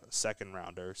 2025 second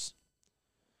rounders.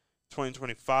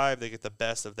 2025, they get the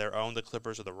best of their own, the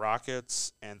Clippers or the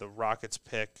Rockets, and the Rockets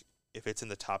pick, if it's in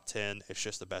the top 10, it's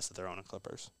just the best of their own in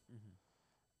Clippers.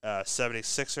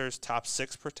 76ers top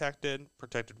 6 protected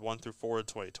 1 through 4 in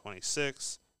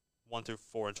 2026. 1 through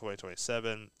 4 in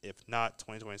 2027. If not,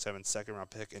 2027 second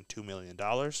round pick and $2 million.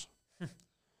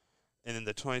 And in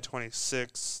the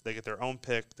 2026, they get their own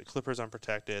pick. The Clippers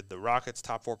unprotected. The Rockets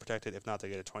top 4 protected. If not, they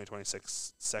get a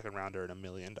 2026 second rounder and $1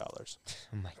 million. Oh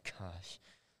my gosh.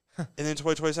 And then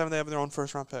 2027, they have their own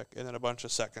first round pick and then a bunch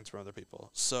of seconds from other people.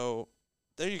 So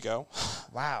there you go.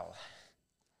 Wow.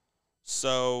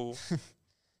 So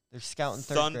they're scouting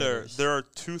Thunder. graders. There are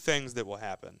 2 things that will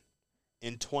happen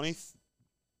in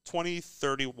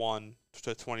 2031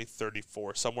 to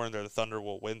 2034. Somewhere in there, the Thunder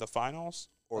will win the finals.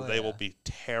 Or they will be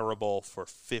terrible for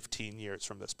 15 years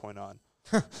from this point on.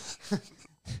 I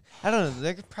don't know.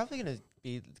 They're probably going to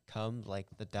become like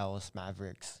the Dallas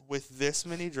Mavericks. With this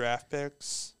many draft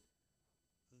picks,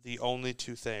 the only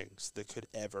 2 things that could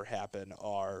ever happen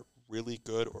are really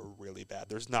good or really bad.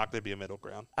 There's not going to be a middle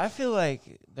ground. I feel like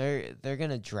they're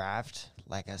going to draft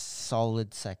like a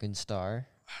solid second star.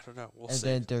 I don't know. We'll and see.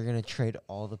 then they're going to trade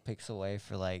all the picks away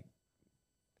for like,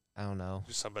 I don't know.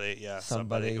 Somebody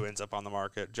who ends up on the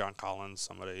market. John Collins,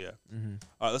 somebody, yeah. Mm-hmm.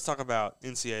 All right, let's talk about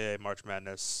NCAA March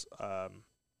Madness.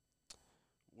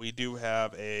 We do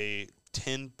have a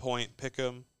 10-point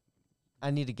pick'em.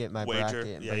 I need to get my wager.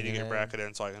 bracket. Yeah, you need to get a bracket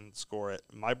in so I can score it.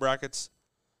 My bracket's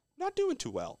not doing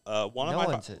too well. One of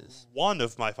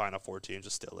my Final Four teams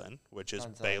is still in, which is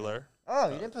Gonzaga. Baylor. Oh,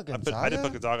 you didn't put Gonzaga? I didn't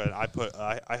put Gonzaga in.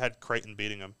 I had Creighton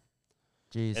beating them.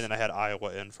 Jeez. And then I had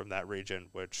Iowa in from that region,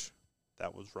 which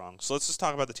that was wrong. So let's just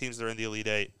talk about the teams that are in the Elite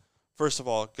Eight. First of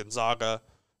all, Gonzaga,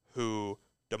 who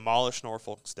demolished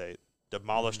Norfolk State,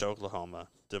 demolished Oklahoma,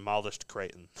 demolished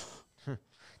Creighton.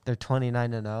 They're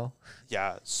 29-0.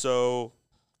 Yeah, so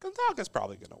Gonzaga's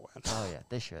probably going to win. Oh, yeah,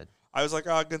 they should. I was like,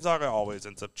 Gonzaga always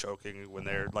ends up choking when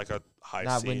they're like a high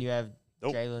Not seed. when you have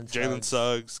Nope. Jalen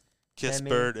Suggs,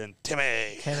 Kispert, and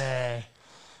Timmy. Timmy.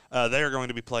 They are going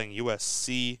to be playing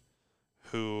USC,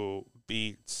 who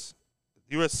beat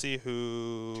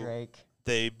Drake.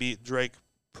 They beat Drake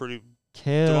pretty.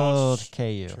 Killed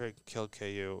KU. Drake killed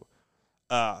KU.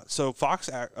 So Fox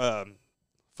here,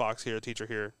 a teacher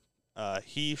here,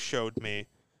 he showed me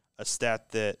a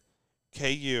stat that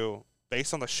KU,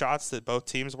 based on the shots that both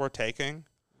teams were taking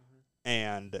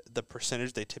and the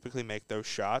percentage they typically make those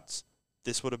shots,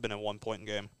 this would have been a 1-point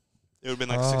game. It would have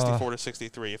been like 64 to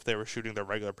 63 if they were shooting their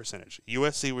regular percentage.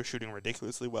 USC was shooting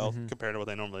ridiculously well compared to what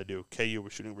they normally do. KU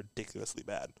was shooting ridiculously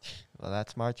bad. Well,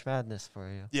 that's March Madness for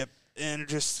you. Yep. And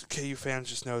just KU fans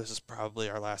just know this is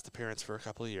probably our last appearance for a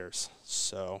couple of years.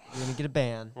 So you're going to get a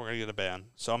ban. We're going to get a ban.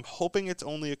 So I'm hoping it's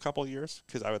only a couple of years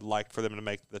because I would like for them to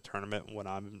make the tournament when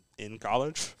I'm in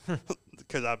college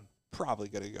because I'm probably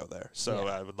going to go there. So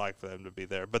I would like for them to be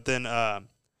there. But then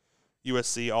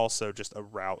USC also just a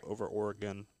rout over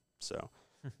Oregon. So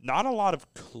not a lot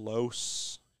of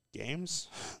close games.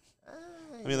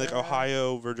 I mean, like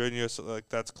Ohio, Virginia, so like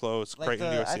that's close. Like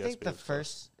Creighton, USC. I think the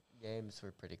first games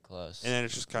were pretty close. And then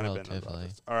it's just kind of been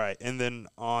all right. And then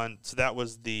so that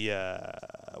was the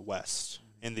West.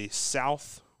 In the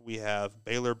South, we have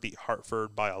Baylor beat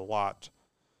Hartford by a lot,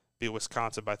 beat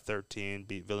Wisconsin by 13,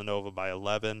 beat Villanova by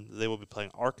 11. They will be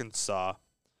playing Arkansas,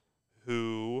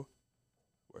 who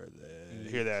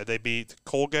they beat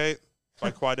Colgate by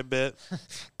quite a bit.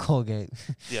 Colgate.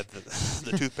 Yeah,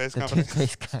 the toothpaste company.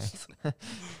 Toothpaste guys.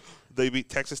 They beat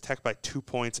Texas Tech by 2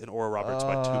 points and Oral Roberts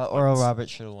by 2 points. Oral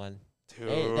Roberts should have won.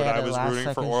 Dude, I was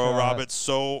rooting for Oral Roberts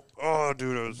so... Oh,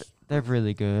 dude, they're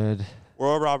really good.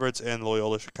 Oral Roberts and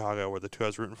Loyola Chicago were the two I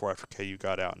was rooting for after KU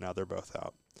got out. Now they're both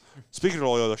out. Speaking of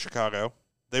Loyola Chicago,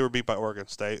 they were beat by Oregon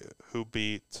State,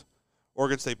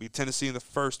 Oregon State beat Tennessee in the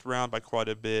first round by quite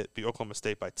a bit, beat Oklahoma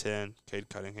State by 10. Cade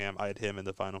Cunningham, I had him in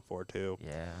the Final Four too.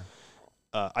 Yeah.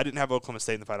 I didn't have Oklahoma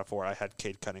State in the Final Four. I had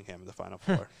Cade Cunningham in the Final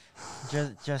Four.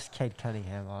 just Cade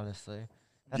Cunningham, honestly.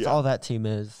 That's all that team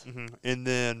is. Mm-hmm. And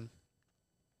then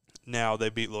now they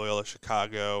beat Loyola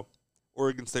Chicago.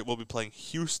 Oregon State will be playing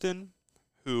Houston,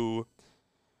 who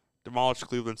demolished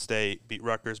Cleveland State, beat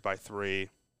Rutgers by 3.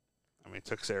 I mean,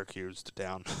 took Syracuse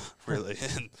down, really.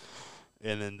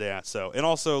 and then, yeah, so. And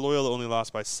also, Loyola only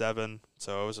lost by 7,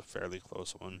 so it was a fairly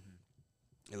close one.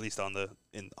 At least on the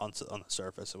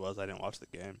surface it was. I didn't watch the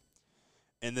game.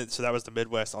 And then, so that was the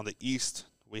Midwest. On the East,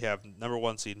 we have number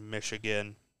 1 seed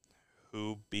Michigan,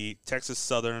 who beat Texas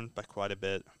Southern by quite a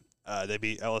bit. They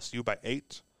beat LSU by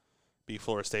 8, beat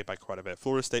Florida State by quite a bit.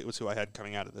 Florida State was who I had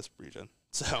coming out of this region.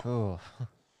 So,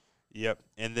 yep.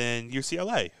 And then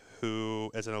UCLA,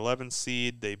 who, as an 11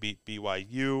 seed, they beat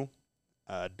BYU,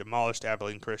 demolished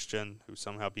Abilene Christian, who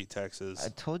somehow beat Texas. I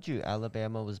told you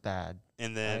Alabama was bad.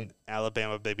 And then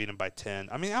Alabama, they beat them by 10.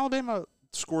 I mean, Alabama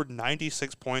scored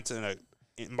 96 points in a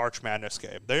March Madness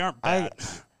game. They aren't bad.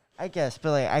 I guess,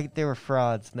 but they were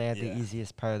frauds, and they had the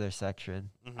easiest part of their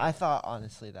section. Mm-hmm. I thought,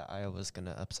 honestly, that Iowa was going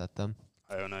to upset them.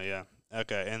 I don't know, yeah.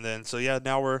 Okay, and then, so, yeah,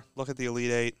 now we're looking at the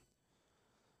Elite Eight.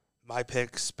 My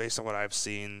picks, based on what I've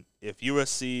seen, if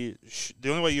USC, the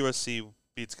only way USC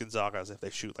beats Gonzaga is if they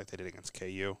shoot like they did against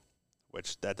KU,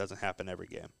 which that doesn't happen every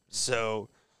game. So,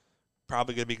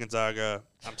 probably going to be Gonzaga.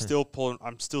 I'm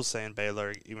still saying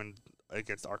Baylor, even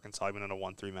against Arkansas, even in a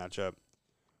 1-3 matchup.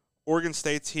 Oregon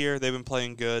State's here. They've been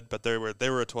playing good, but they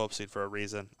were a 12 seed for a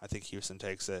reason. I think Houston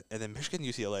takes it. And then Michigan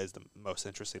UCLA is the most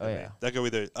interesting to me. That go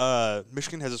either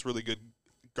Michigan has this really good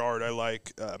guard I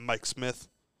like, Mike Smith,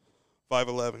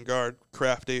 5'11" guard,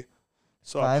 crafty.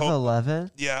 So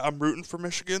 5'11"? Yeah, I'm rooting for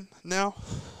Michigan now.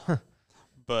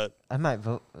 But I might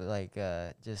vote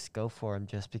just go for him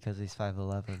just because he's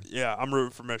 5'11". Yeah, I'm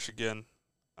rooting for Michigan.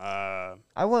 I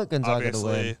want Gonzaga to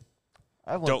win.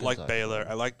 Don't like Baylor.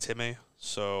 I like Timmy.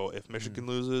 So if Michigan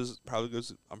loses,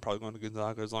 I'm probably going to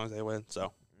Gonzaga as long as they win.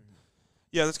 So,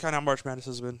 yeah, that's kind of how March Madness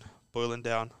has been boiling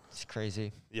down. It's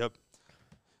crazy. Yep.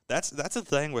 That's the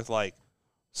thing with, like,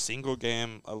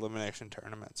 single-game elimination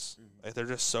tournaments. Like, they're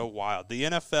just so wild. The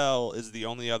NFL is the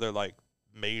only other, like,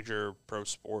 major pro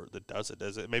sport that does it,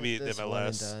 is it? Maybe the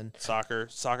MLS, soccer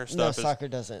stuff. No, soccer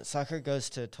doesn't. Soccer goes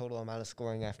to total amount of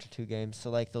scoring after 2 games.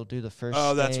 So like they'll do the first.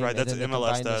 Oh, that's right. That's what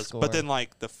MLS does. But then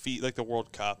like the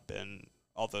World Cup and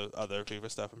all the other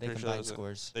FIFA stuff. I'm pretty sure those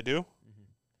scores. They do. Mm-hmm.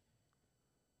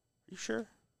 You sure?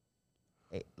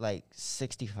 Like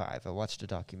 65. I watched a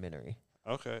documentary.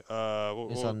 Okay. It's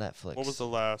on Netflix. What was the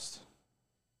last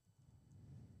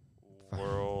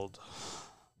World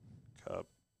Cup?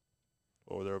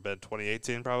 What would there have been?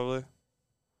 2018, probably.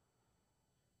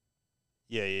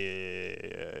 Yeah.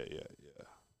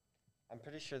 I'm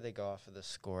pretty sure they go off of the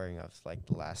scoring of like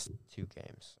the last 2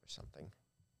 games or something.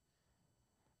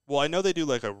 Well, I know they do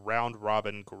like a round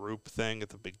robin group thing at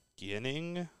the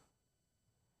beginning,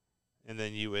 and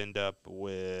then you end up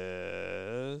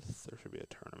with there should be a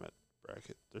tournament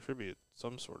bracket. There should be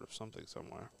some sort of something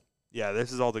somewhere. Yeah,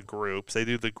 this is all the groups. They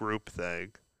do the group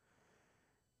thing,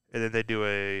 and then they do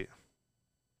a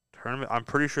tournament. I'm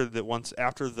pretty sure that once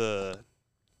after the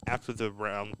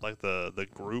round, like the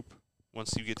group,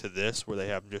 once you get to this where they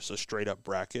have just a straight up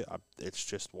bracket, it's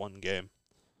just 1 game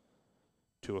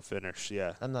to a finish.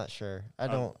 Yeah, I'm not sure. I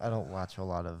don't watch a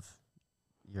lot of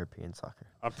European soccer.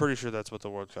 I'm pretty sure that's what the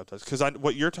World Cup does. Because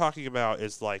what you're talking about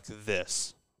is like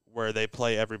this, where they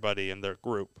play everybody in their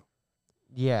group.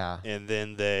 Yeah. And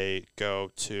then they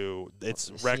go to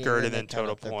record and then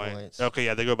total points. Okay,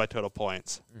 yeah, they go by total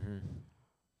points. Mm-hmm.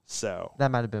 So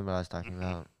that might have been what I was talking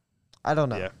about. I don't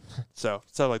know. Yeah. So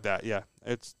stuff like that. Yeah,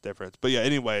 it's different. But yeah,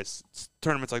 anyways,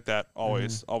 tournaments like that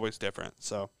always different.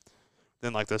 So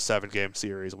then like the 7-game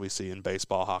series we see in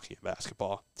baseball, hockey, and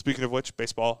basketball. Speaking of which,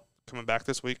 baseball coming back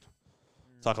this week.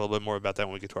 Talk a little bit more about that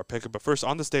when we get to our pick. But first,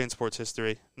 on this day in sports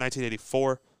history,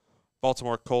 1984,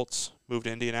 Baltimore Colts moved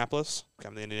to Indianapolis,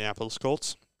 become the Indianapolis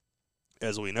Colts,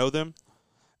 as we know them.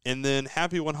 And then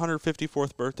happy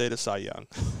 154th birthday to Cy Young.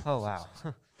 Oh, wow.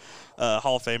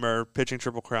 Hall of Famer, pitching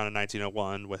Triple Crown in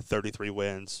 1901 with 33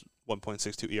 wins,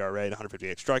 1.62 ERA, and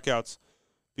 158 strikeouts.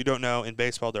 If you don't know, in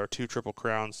baseball there are 2 Triple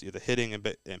Crowns, either hitting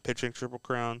and pitching Triple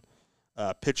Crown.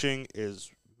 Pitching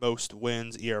is most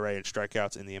wins, ERA, and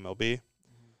strikeouts in the MLB.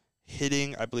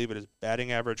 Hitting, I believe it is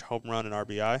batting average, home run, and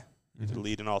RBI. The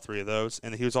lead in all 3 of those.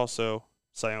 And he was also,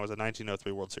 Cy Young was a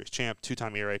 1903 World Series champ,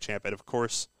 2-time ERA champ, and of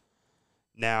course,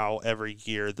 now every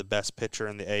year the best pitcher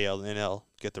in the AL and NL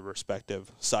get the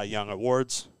respective Cy Young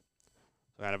awards.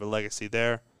 Kind of a legacy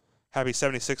there. Happy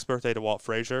 76th birthday to Walt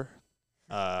Frazier,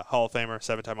 Hall of Famer,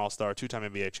 7-time All-Star, 2-time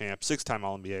NBA champ, 6-time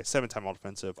All-NBA, 7-time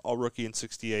All-Defensive, All-Rookie in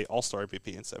 68, All-Star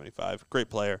MVP in 75. Great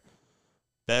player.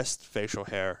 Best facial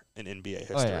hair in NBA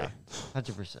history. Oh, yeah.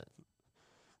 100%.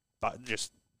 But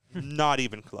just not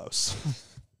even close.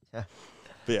 Yeah.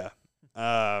 But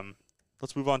yeah.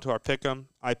 Let's move on to our pick'em.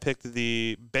 I picked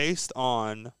based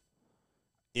on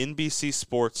NBC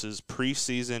Sports'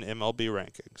 preseason MLB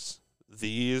rankings.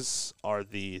 These are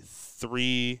the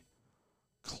 3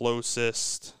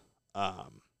 closest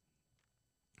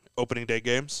opening day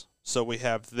games. So we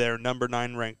have their number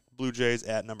 9 ranked Blue Jays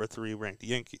at number 3 ranked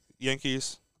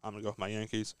Yankees. I'm going to go with my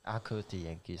Yankees. I'll go with the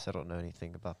Yankees. I don't know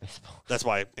anything about baseball. That's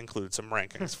why I included some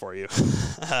rankings for you.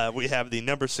 We have the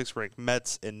number 6 ranked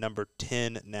Mets and number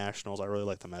 10 Nationals. I really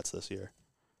like the Mets this year.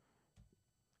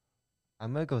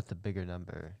 I'm going to go with the bigger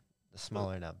number, the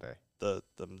smaller number. The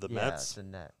Mets?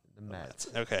 The Mets.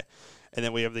 Okay. And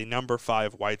then we have the number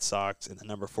 5 White Sox and the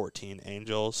number 14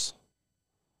 Angels.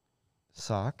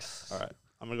 Sox. All right.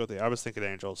 I'm going to go with I was thinking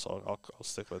Angels, so I'll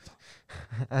stick with.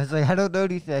 I was like, I don't know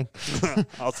anything.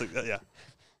 I'll stick, yeah.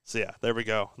 So, yeah, there we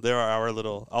go. There are our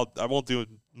little, I won't do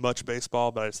much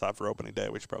baseball, but I just thought for opening day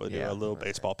we should probably do a little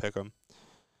baseball pick 'em.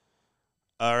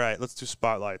 All right, let's do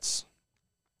spotlights.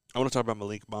 I want to talk about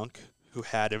Malik Monk, who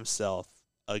had himself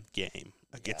a game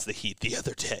against the Heat the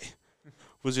other day.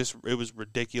 It was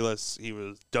ridiculous. He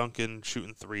was dunking,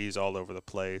 shooting threes all over the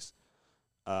place.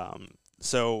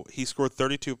 So he scored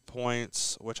 32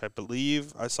 points, which I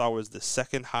believe I saw was the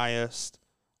second highest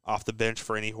off the bench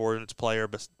for any Hornets player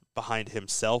behind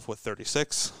himself with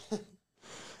 36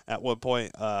 at one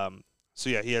point. So,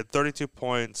 yeah, he had 32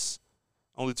 points,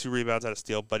 only 2 rebounds out of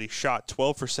steal, but he shot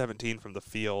 12 for 17 from the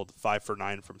field, 5 for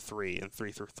 9 from 3, and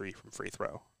 3 for 3 from free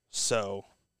throw. So,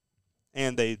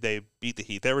 and they beat the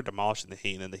Heat. They were demolishing the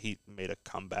Heat, and the Heat made a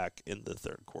comeback in the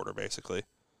third quarter, basically.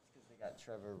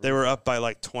 They were up by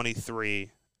like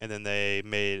 23, and then they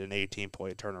made an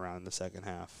 18-point turnaround in the second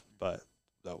half, but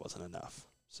that wasn't enough.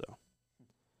 So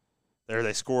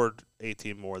they scored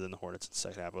 18 more than the Hornets in the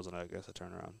second half. It wasn't, I guess, a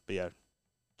turnaround. But, yeah,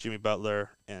 Jimmy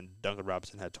Butler and Duncan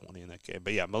Robinson had 20 in that game.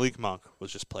 But, yeah, Malik Monk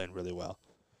was just playing really well.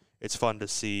 It's fun to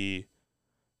see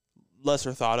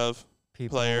lesser thought of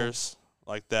players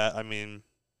like that. I mean,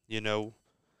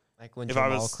 like when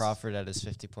Jamal Crawford at his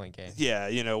 50-point game.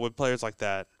 Yeah, when players like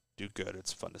that do good,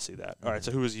 it's fun to see that. All right,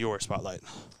 so who was your spotlight?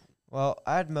 Well,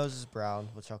 I had Moses Brown,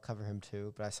 which I'll cover him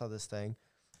too, but I saw this thing.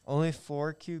 Only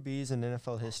 4 QBs in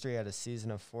NFL history had a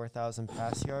season of 4,000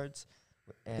 pass yards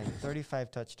and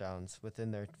 35 touchdowns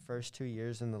within their first 2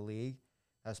 years in the league.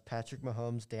 That's Patrick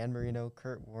Mahomes, Dan Marino,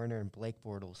 Kurt Warner, and Blake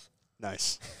Bortles.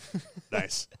 Nice.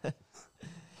 Nice.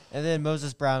 And then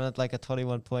Moses Brown had like a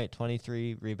 21-point,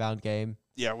 23-rebound game.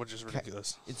 Yeah, which is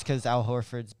ridiculous. It's because Al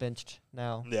Horford's benched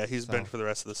now. Yeah, he's benched for the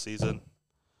rest of the season.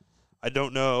 I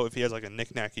don't know if he has like a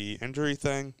knick-knacky injury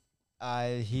thing.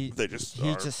 He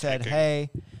just said, hey,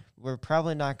 we're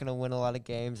probably not going to win a lot of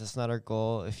games. That's not our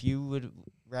goal. If you would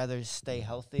rather stay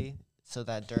healthy so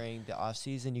that during the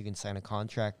offseason you can sign a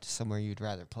contract somewhere you'd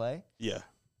rather play. Yeah.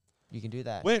 You can do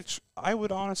that. Which I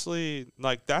would honestly,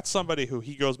 that's somebody who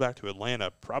he goes back to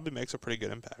Atlanta, probably makes a pretty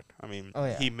good impact. I mean,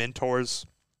 he mentors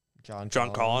John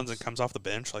Collins and comes off the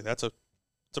bench. It's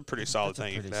a pretty solid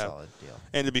thing you can have. Deal.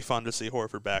 And it'd be fun to see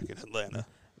Horford back in Atlanta.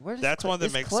 That's one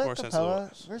that makes Clint more sense.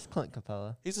 Where's Clint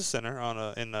Capella? He's a center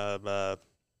in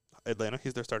Atlanta.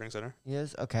 He's their starting center. He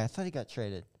is? Okay, I thought he got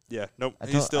traded. Yeah, nope,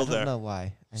 he's still there. I don't know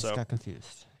why. I just got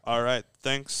confused. All right,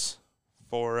 thanks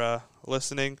for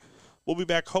listening. We'll be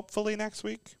back hopefully next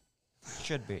week.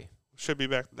 Should be. Should be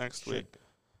back next week.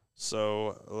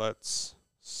 So let's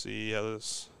see how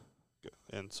this goes.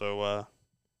 And so,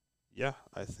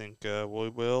 I think we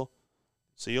will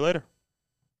see you later.